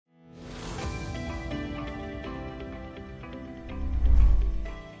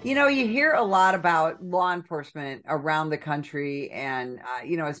You know, you hear a lot about law enforcement around the country, and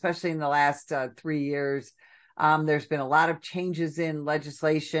especially in the last 3 years, there's been a lot of changes in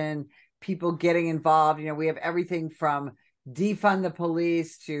legislation, people getting involved. You know, we have everything from defund the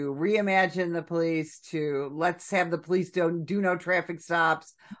police to reimagine the police to let's have the police do no traffic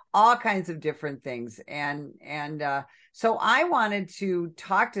stops, all kinds of different things. So I wanted to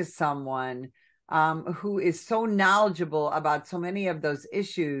talk to someone who is so knowledgeable about so many of those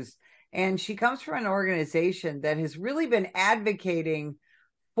issues. And she comes from an organization that has really been advocating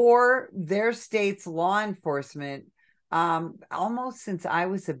for their state's law enforcement almost since I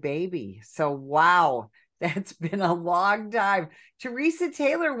was a baby. So, wow, that's been a long time. Teresa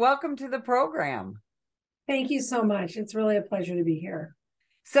Taylor, welcome to the program. Thank you so much. It's really a pleasure to be here.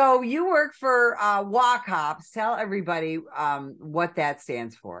 So, you work for WACOPS. Tell everybody what that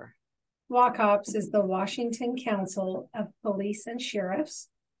stands for. WACOPS is the Washington Council of Police and Sheriffs.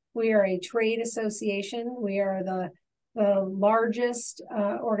 We are a trade association. We are the largest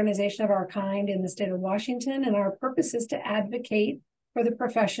organization of our kind in the state of Washington, and our purpose is to advocate for the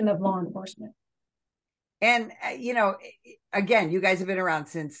profession of law enforcement. And, again, you guys have been around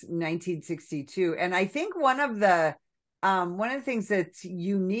since 1962. And I think one of the things that's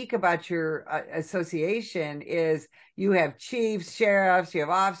unique about your association is you have chiefs, sheriffs, you have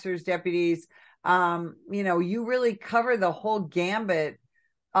officers, deputies. You really cover the whole gambit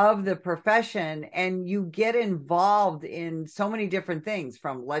of the profession, and you get involved in so many different things,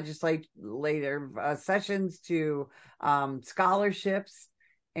 from legislative sessions to scholarships,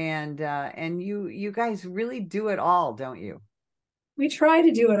 and you guys really do it all, don't you? We try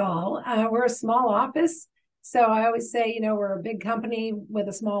to do it all. We're a small office. So I always say, we're a big company with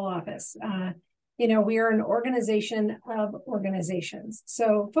a small office. We are an organization of organizations.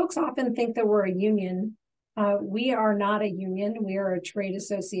 So folks often think that we're a union. We are not a union. We are a trade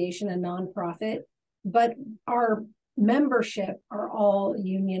association, a nonprofit, but our membership are all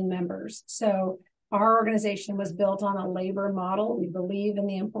union members. So our organization was built on a labor model. We believe in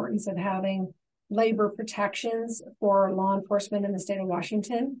the importance of having labor protections for law enforcement in the state of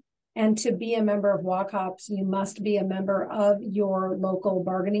Washington. And to be a member of WACOPS, you must be a member of your local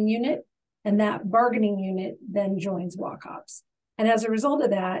bargaining unit. And that bargaining unit then joins WACOPS. And as a result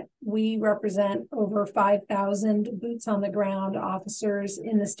of that, we represent over 5,000 boots on the ground officers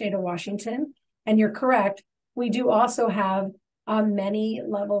in the state of Washington. And you're correct, we do also have many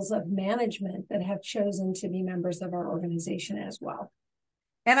levels of management that have chosen to be members of our organization as well.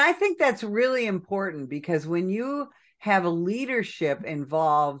 And I think that's really important, because when you have leadership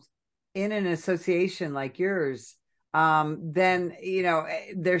involved in an association like yours, then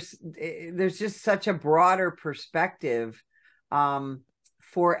there's just such a broader perspective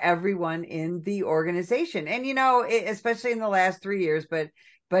for everyone in the organization. And especially in the last 3 years, but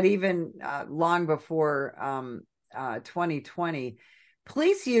even long before 2020,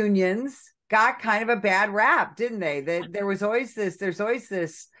 police unions got kind of a bad rap, didn't they? That there's always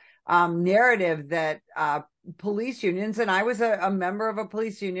this narrative that police unions, and I was a member of a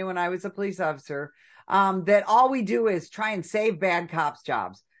police union when I was a police officer, that all we do is try and save bad cops'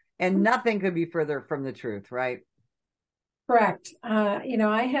 jobs. And nothing could be further from the truth, right? Correct.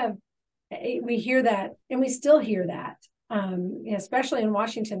 We hear that, and we still hear that, especially in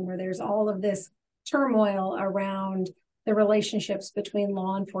Washington, where there's all of this turmoil around the relationships between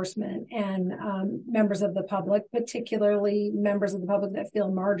law enforcement and members of the public, particularly members of the public that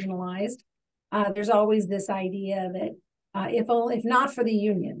feel marginalized. There's always this idea that if not for the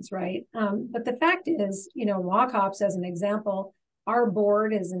unions, right? But the fact is, WACOPS, as an example, our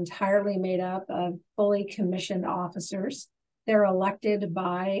board is entirely made up of fully commissioned officers. They're elected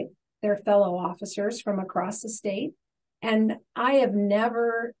by their fellow officers from across the state. And I have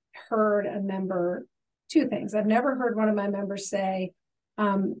never heard a member, two things. I've never heard one of my members say,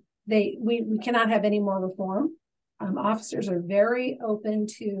 we cannot have any more reform. Officers are very open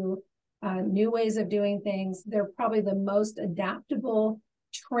to new ways of doing things. They're probably the most adaptable,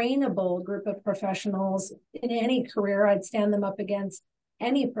 trainable group of professionals in any career. I'd stand them up against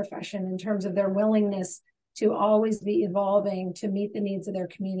any profession in terms of their willingness to always be evolving to meet the needs of their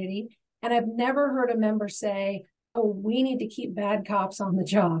community. And I've never heard a member say, oh, we need to keep bad cops on the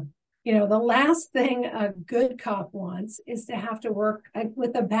job. The last thing a good cop wants is to have to work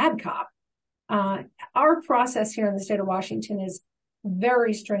with a bad cop. Our process here in the state of Washington is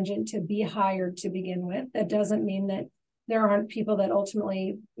very stringent to be hired to begin with. That doesn't mean that there aren't people that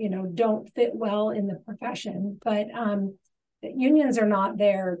ultimately, don't fit well in the profession, but unions are not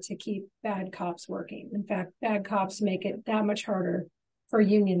there to keep bad cops working. In fact, bad cops make it that much harder for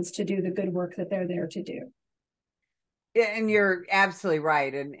unions to do the good work that they're there to do. And you're absolutely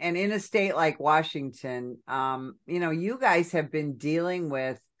right. And in a state like Washington, you guys have been dealing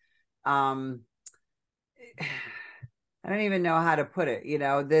with um I don't even know how to put it,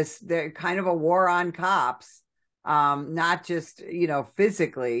 this they're kind of a war on cops, not just,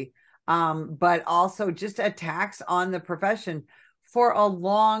 physically, but also just attacks on the profession for a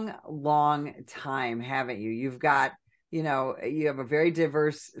long, long time, haven't you? You've got, you have a very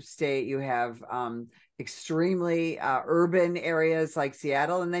diverse state. You have extremely urban areas like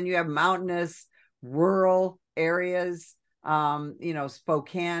Seattle, and then you have mountainous, rural areas,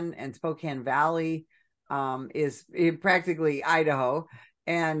 Spokane and Spokane Valley is practically Idaho.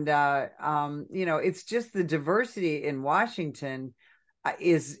 And, it's just the diversity in Washington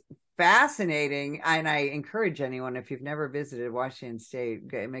is fascinating. And I encourage anyone, if you've never visited Washington State,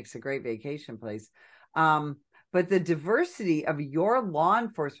 it makes a great vacation place. But the diversity of your law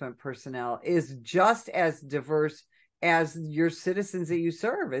enforcement personnel is just as diverse as your citizens that you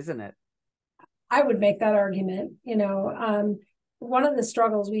serve, isn't it? I would make that argument. One of the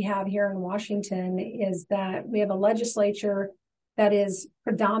struggles we have here in Washington is that we have a legislature that is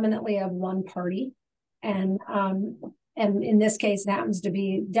predominantly of one party, and in this case, it happens to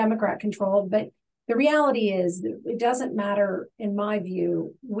be Democrat controlled. But the reality is that it doesn't matter, in my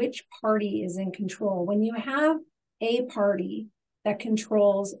view, which party is in control. When you have a party that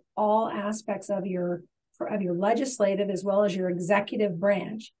controls all aspects of your legislative as well as your executive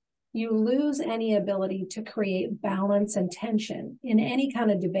branch, you lose any ability to create balance and tension in any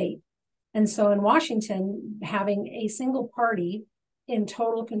kind of debate. And so in Washington, having a single party in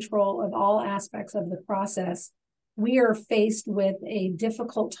total control of all aspects of the process, we are faced with a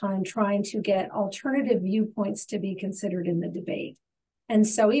difficult time trying to get alternative viewpoints to be considered in the debate. And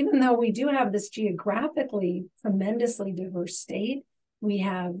so even though we do have this geographically tremendously diverse state, we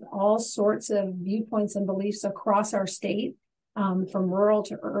have all sorts of viewpoints and beliefs across our state, from rural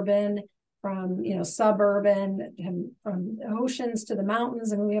to urban, from suburban, from the oceans to the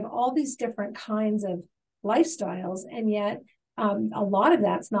mountains. I mean, we have all these different kinds of lifestyles, and yet a lot of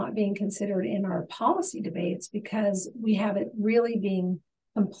that's not being considered in our policy debates because we have it really being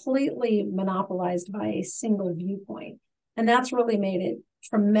completely monopolized by a single viewpoint. And that's really made it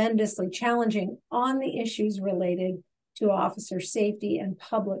tremendously challenging on the issues related to officer safety and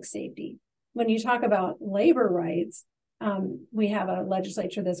public safety. When you talk about labor rights, we have a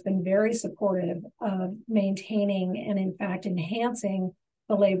legislature that's been very supportive of maintaining and, in fact, enhancing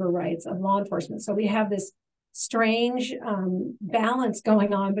the labor rights of law enforcement. So we have this strange balance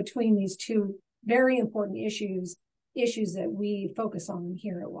going on between these two very important issues that we focus on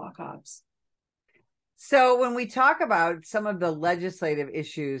here at WACOPS. So when we talk about some of the legislative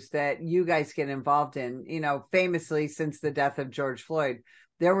issues that you guys get involved in, famously since the death of George Floyd,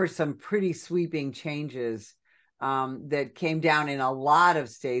 there were some pretty sweeping changes that came down in a lot of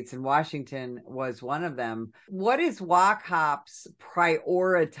states, and Washington was one of them. What is WACOPS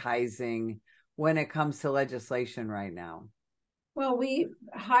prioritizing when it comes to legislation right now? Well,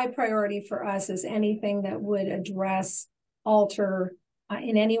 high priority for us is anything that would address, alter,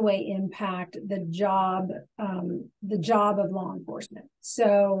 in any way impact the job of law enforcement.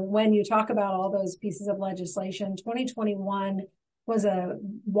 So when you talk about all those pieces of legislation, 2021 was a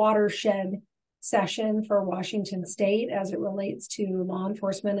watershed session for Washington State as it relates to law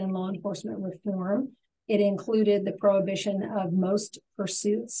enforcement and law enforcement reform. It included the prohibition of most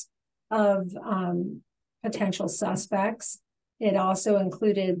pursuits of potential suspects. It also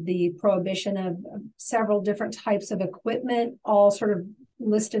included the prohibition of several different types of equipment, all sort of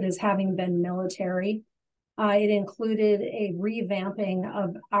listed as having been military. It included a revamping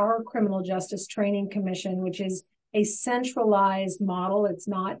of our Criminal Justice Training Commission, which is a centralized model.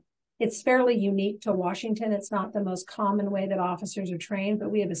 It's fairly unique to Washington. It's not the most common way that officers are trained,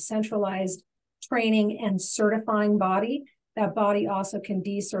 but we have a centralized training and certifying body. That body also can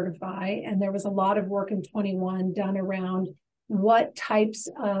decertify. And there was a lot of work in 21 done around what types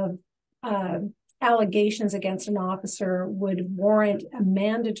of allegations against an officer would warrant a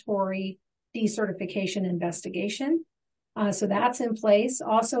mandatory decertification investigation. So that's in place.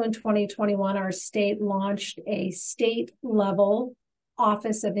 Also in 2021, our state launched a state-level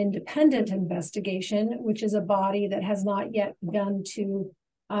Office of Independent Investigation, which is a body that has not yet begun to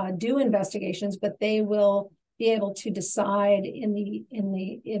do investigations, but they will be able to decide in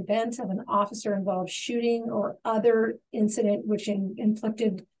the event of an officer-involved shooting or other incident which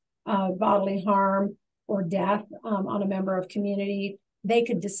inflicted bodily harm or death on a member of community, they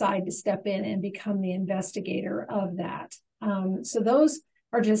could decide to step in and become the investigator of that. So those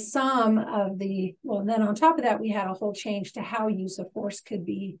are just some of then on top of that, we had a whole change to how use of force could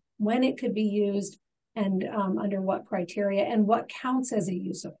be, when it could be used, and under what criteria and what counts as a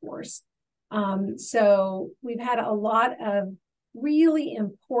use of force. So we've had a lot of really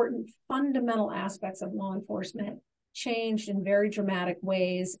important fundamental aspects of law enforcement changed in very dramatic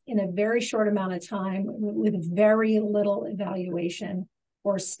ways in a very short amount of time with very little evaluation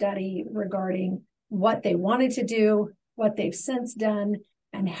or study regarding what they wanted to do, what they've since done,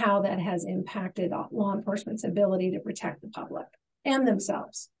 and how that has impacted law enforcement's ability to protect the public and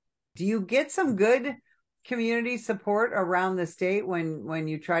themselves. Do you get some good community support around the state when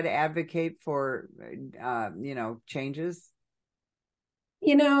you try to advocate for changes?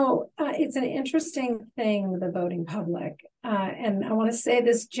 It's an interesting thing, the voting public. And I want to say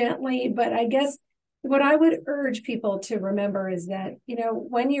this gently, but I guess what I would urge people to remember is that,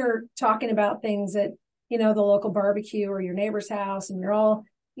 when you're talking about things at, the local barbecue or your neighbor's house, and you're all,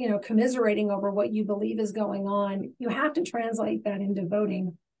 commiserating over what you believe is going on, you have to translate that into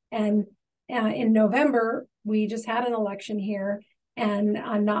voting. And in November, we just had an election here. And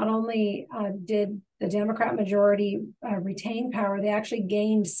not only did the Democrat majority retain power, they actually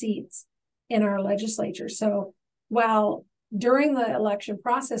gained seats in our legislature. So while during the election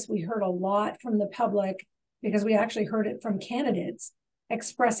process, we heard a lot from the public, because we actually heard it from candidates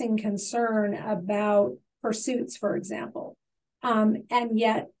expressing concern about pursuits, for example. And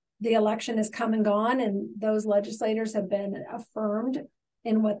yet the election has come and gone, and those legislators have been affirmed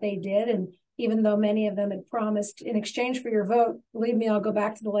in what they did. And even though many of them had promised, in exchange for your vote, believe me, I'll go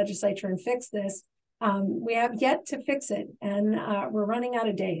back to the legislature and fix this, we have yet to fix it, and we're running out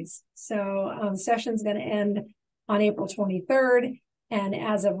of days. So session's going to end on April 23rd, and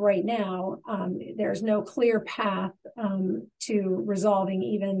as of right now, there's no clear path to resolving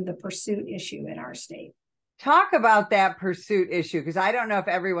even the pursuit issue in our state. Talk about that pursuit issue, because I don't know if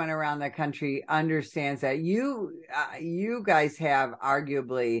everyone around the country understands that. You guys have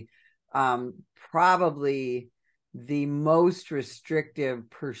arguably probably the most restrictive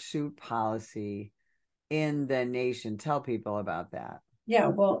pursuit policy in the nation. Tell people about that. Yeah,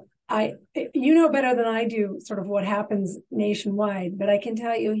 well, you know better than I do sort of what happens nationwide, but I can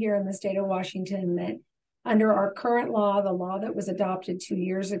tell you here in the state of Washington that under our current law, the law that was adopted 2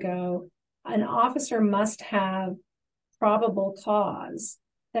 years ago, an officer must have probable cause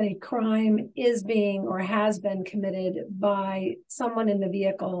that a crime is being or has been committed by someone in the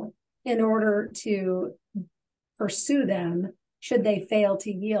vehicle in order to pursue them should they fail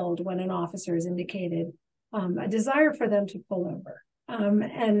to yield when an officer has indicated a desire for them to pull over.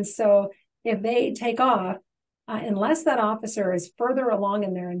 And so if they take off, unless that officer is further along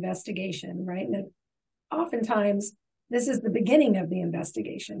in their investigation, right? And oftentimes this is the beginning of the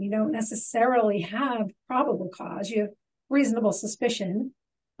investigation. You don't necessarily have probable cause. You have reasonable suspicion.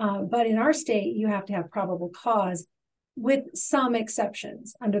 But in our state, you have to have probable cause, with some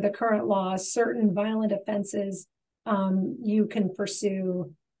exceptions. Under the current law, certain violent offenses you can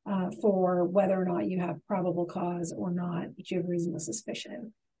pursue for whether or not you have probable cause or not, but you have reasonable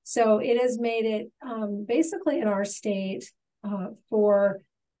suspicion. So it has made it basically in our state for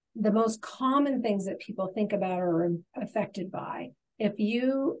the most common things that people think about or are affected by. If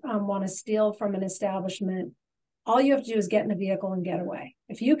you want to steal from an establishment, all you have to do is get in a vehicle and get away.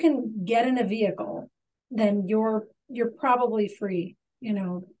 If you can get in a vehicle, then you're probably free,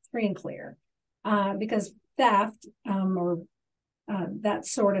 free and clear, because theft or that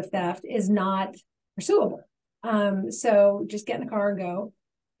sort of theft is not pursuable. So just get in the car and go.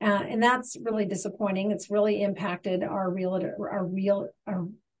 And that's really disappointing. It's really impacted our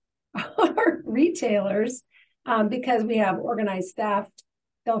retailers because we have organized theft.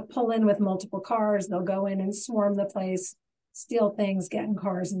 They'll pull in with multiple cars. They'll go in and swarm the place, steal things, get in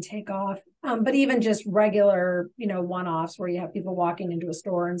cars and take off. But even just regular, one-offs where you have people walking into a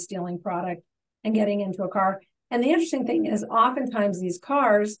store and stealing product and getting into a car. And the interesting thing is oftentimes these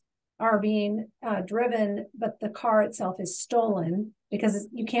cars are being driven, but the car itself is stolen because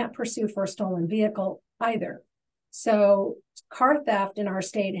you can't pursue for a stolen vehicle either. So car theft in our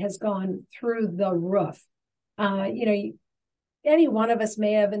state has gone through the roof. Any one of us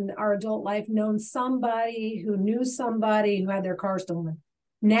may have in our adult life known somebody who knew somebody who had their car stolen.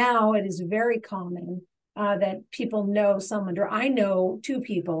 Now it is very common that people know someone, or I know 2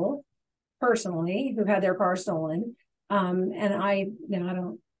 people personally who had their car stolen. And I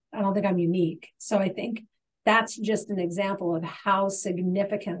don't think I'm unique. So I think that's just an example of how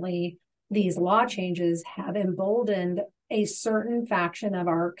significantly these law changes have emboldened a certain faction of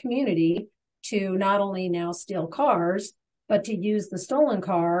our community to not only now steal cars, but to use the stolen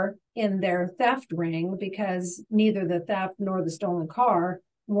car in their theft ring, because neither the theft nor the stolen car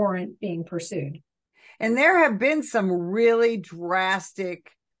warrant being pursued. And there have been some really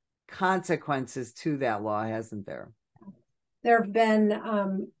drastic consequences to that law, hasn't there? There have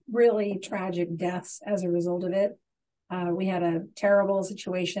been really tragic deaths as a result of it. We had a terrible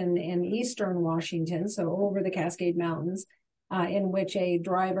situation in eastern Washington, so over the Cascade Mountains, in which a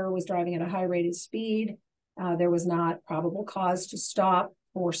driver was driving at a high rate of speed. There was not probable cause to stop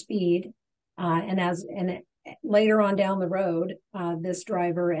for speed. And later on down the road, this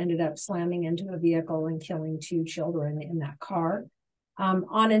driver ended up slamming into a vehicle and killing 2 children in that car.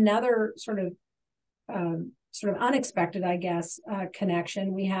 On another sort of unexpected, I guess,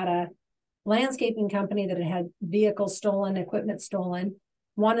 connection, we had a landscaping company that had vehicles stolen, equipment stolen.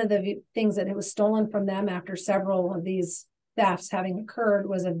 One of the things that it was stolen from them after several of these thefts having occurred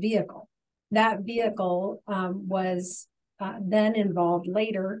was a vehicle. That vehicle was then involved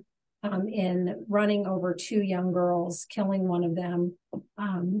later in running over 2 young girls, killing one of them,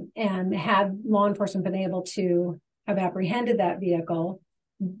 and had law enforcement been able to have apprehended that vehicle,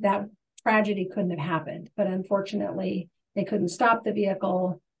 that tragedy couldn't have happened. But unfortunately, they couldn't stop the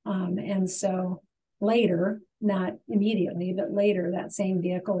vehicle. And so later, not immediately, but later, that same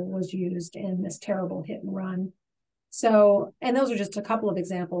vehicle was used in this terrible hit and run. So, and those are just a couple of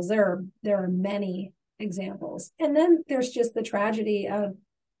examples. There are many examples. And then there's just the tragedy of,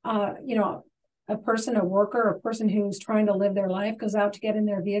 a person, a worker, a person who's trying to live their life, goes out to get in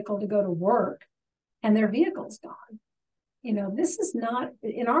their vehicle to go to work, and their vehicle's gone. This is not,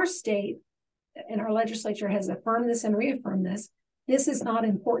 in our state, and our legislature has affirmed this and reaffirmed this, this is not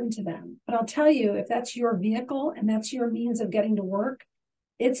important to them. But I'll tell you, if that's your vehicle and that's your means of getting to work,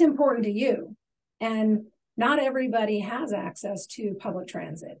 it's important to you. And not everybody has access to public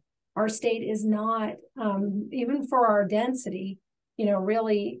transit. Our state is not, even for our density,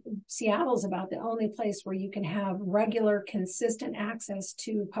 really, Seattle's about the only place where you can have regular, consistent access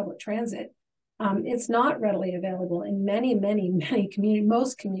to public transit. It's not readily available in many communities,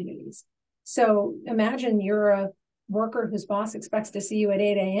 most communities. So imagine you're a worker whose boss expects to see you at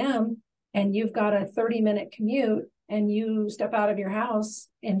 8 a.m. and you've got a 30-minute commute, and you step out of your house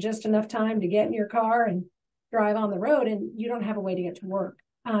in just enough time to get in your car and drive on the road, and you don't have a way to get to work.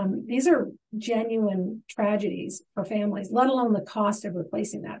 These are genuine tragedies for families, let alone the cost of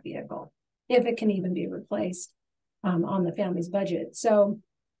replacing that vehicle, if it can even be replaced on the family's budget. So,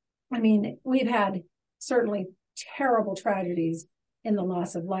 we've had certainly terrible tragedies in the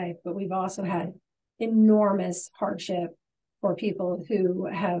loss of life, but we've also had enormous hardship for people who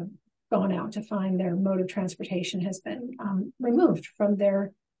have gone out to find their mode of transportation has been removed from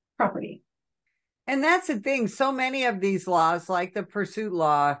their property. And that's the thing. So many of these laws, like the pursuit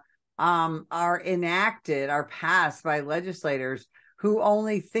law, are passed by legislators who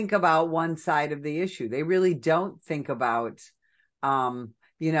only think about one side of the issue. They really don't think about,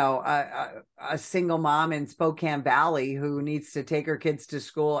 a single mom in Spokane Valley who needs to take her kids to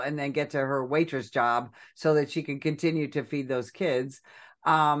school and then get to her waitress job so that she can continue to feed those kids.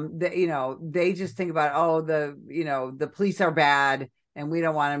 They just think about, the police are bad and we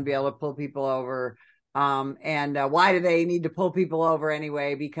don't want them to be able to pull people over. Why do they need to pull people over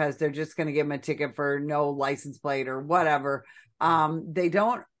anyway? Because they're just going to give them a ticket for no license plate or whatever. They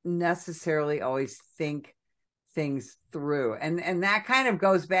don't necessarily always think things through. And that kind of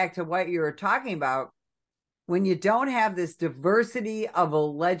goes back to what you were talking about. When you don't have this diversity of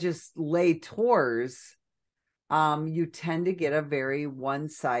legislators, you tend to get a very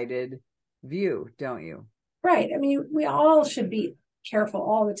one-sided view, don't you? Right. We all should be careful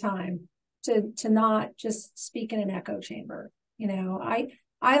all the time to not just speak in an echo chamber. I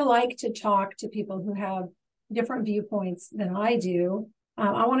like to talk to people who have different viewpoints than I do.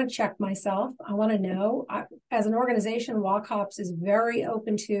 I want to check myself. I want to know. As an organization, WACOPS is very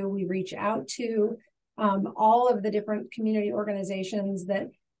open to, we reach out to all of the different community organizations that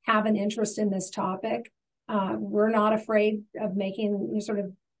have an interest in this topic. We're not afraid of making sort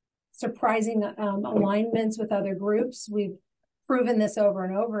of surprising alignments with other groups. We've proven this over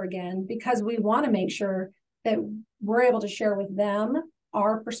and over again because we want to make sure that we're able to share with them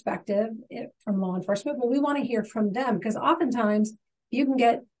our perspective from law enforcement, but we want to hear from them because oftentimes you can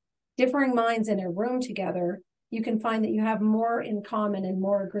get differing minds in a room together. You can find that you have more in common and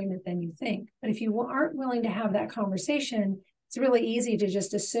more agreement than you think. But if you aren't willing to have that conversation, it's really easy to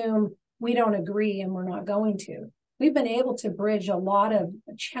just assume we don't agree and we're not going to. We've been able to bridge a lot of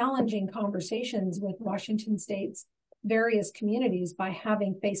challenging conversations with Washington State's various communities by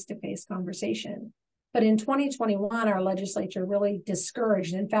having face-to-face conversation. But in 2021, our legislature really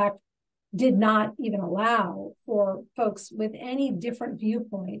discouraged, in fact, did not even allow for folks with any different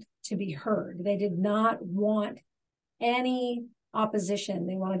viewpoint to be heard. They did not want any opposition.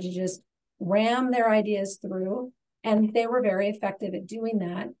 They wanted to just ram their ideas through. And they were very effective at doing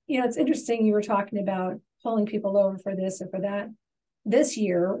that. It's interesting, you were talking about pulling people over for this or for that. This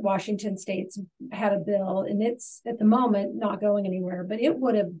year, Washington State's had a bill, and it's at the moment not going anywhere, but it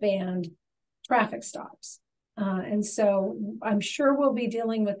would have banned traffic stops. And so I'm sure we'll be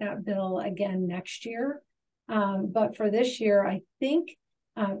dealing with that bill again next year. But for this year, I think,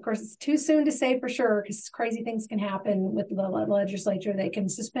 of course, it's too soon to say for sure because crazy things can happen with the legislature. They can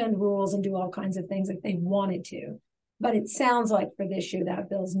suspend rules and do all kinds of things if they wanted to. But it sounds like for this year, that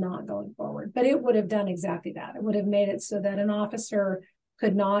bill's not going forward. But it would have done exactly that. It would have made it so that an officer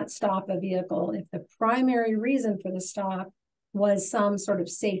could not stop a vehicle if the primary reason for the stop was some sort of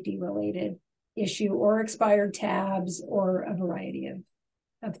safety-related issue or expired tabs or a variety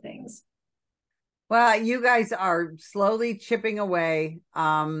of things. Well, you guys are slowly chipping away,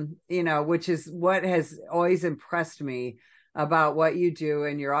 which is what has always impressed me about what you do.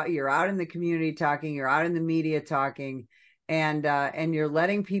 And you're out in the community talking, you're out in the media talking, and you're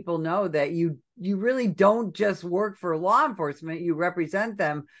letting people know that you really don't just work for law enforcement, you represent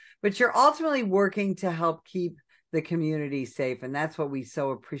them, but you're ultimately working to help keep the community safe. And that's what we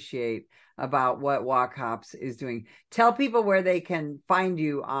so appreciate about what Walk Hops is doing. Tell people where they can find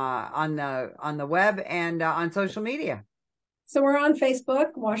you on the web and on social media. So we're on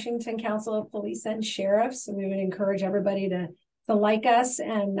Facebook, Washington Council of Police and Sheriffs. So we would encourage everybody to like us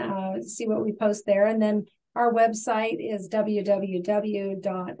and see what we post there. And then our website is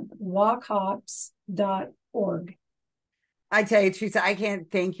www.walkhops.org. I tell you, Teresa, I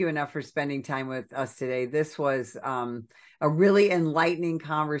can't thank you enough for spending time with us today. This was a really enlightening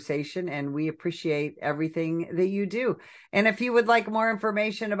conversation, and we appreciate everything that you do. And if you would like more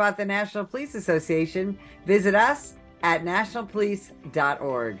information about the National Police Association, visit us at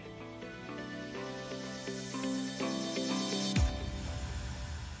nationalpolice.org.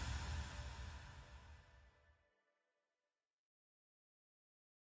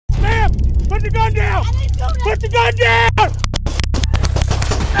 Ma'am, put the gun down! Put the gun down!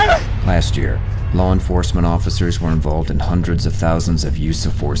 Last year, law enforcement officers were involved in hundreds of thousands of use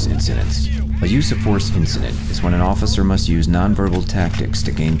of force incidents. A use of force incident is when an officer must use nonverbal tactics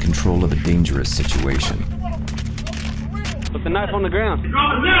to gain control of a dangerous situation. Put the knife on the ground.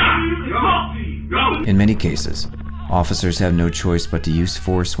 In many cases, officers have no choice but to use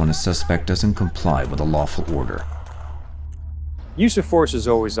force when a suspect doesn't comply with a lawful order. Use of force is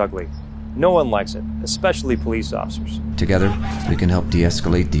always ugly. No one likes it, especially police officers. Together, we can help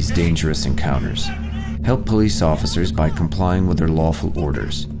de-escalate these dangerous encounters. Help police officers by complying with their lawful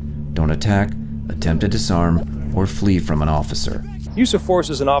orders. Don't attack, attempt to disarm, or flee from an officer. Use of force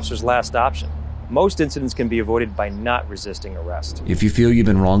is an officer's last option. Most incidents can be avoided by not resisting arrest. If you feel you've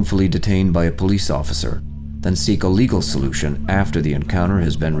been wrongfully detained by a police officer, then seek a legal solution after the encounter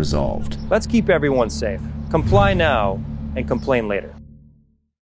has been resolved. Let's keep everyone safe. Comply now and complain later.